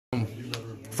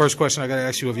First question I got to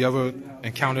ask you, have you ever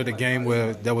encountered a game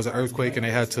where there was an earthquake and they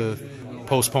had to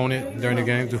postpone it during the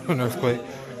game due to an earthquake?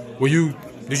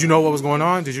 Did you know what was going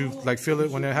on? Did you like feel it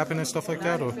when it happened and stuff like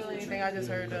that? I didn't feel anything. I just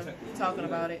heard them talking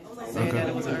about it, saying that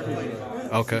it was an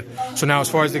earthquake. Okay. So now as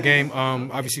far as the game,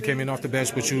 obviously you came in off the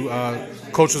bench, but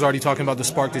coach was already talking about the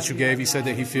spark that you gave. He said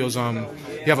that he feels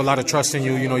you have a lot of trust in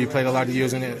you. You know, you played a lot of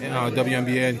years in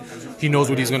WNBA, and he knows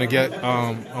what he's going to get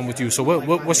with you. So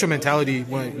what's your mentality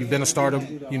when you've been a starter,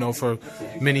 you know, for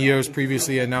many years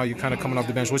previously, and now you're kind of coming off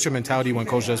the bench? What's your mentality when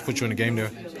coach does put you in the game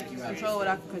there? Control what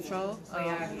I can control.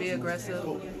 Be aggressive,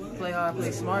 play hard,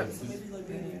 play smart.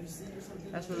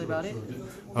 That's really about it.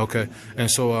 Okay. And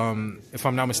so, if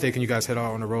I'm not mistaken, you guys head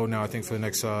out on the road now, I think, for the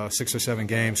next 6 or 7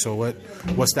 games. So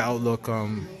what's the outlook,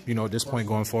 you know, at this point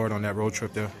going forward on that road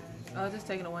trip there? Just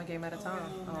taking it one game at a time.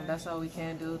 That's all we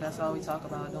can do. That's all we talk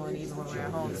about doing, even when we're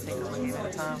at home, just taking it one game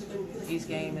at a time. Each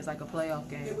game is like a playoff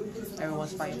game.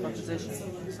 Everyone's fighting for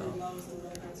position. So.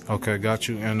 Okay, got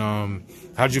you. And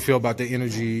how did you feel about the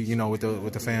energy, you know, with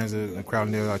the fans, the crowd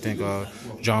in there? I think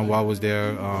John Wall was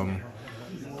there.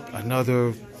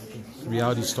 Another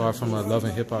reality star from a Love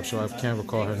and Hip Hop show. I can't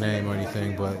recall her name or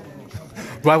anything, but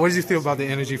what did you feel about the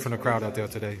energy from the crowd out there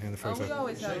today in the first half? We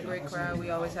always have a great crowd. We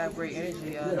always have great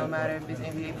energy. No matter if it's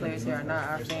NBA players here or not,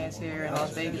 our fans here in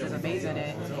Las Vegas is amazing.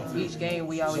 And each game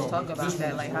we always talk about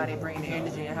that, like how they bring the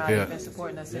energy and how they've been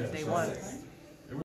supporting us since day one.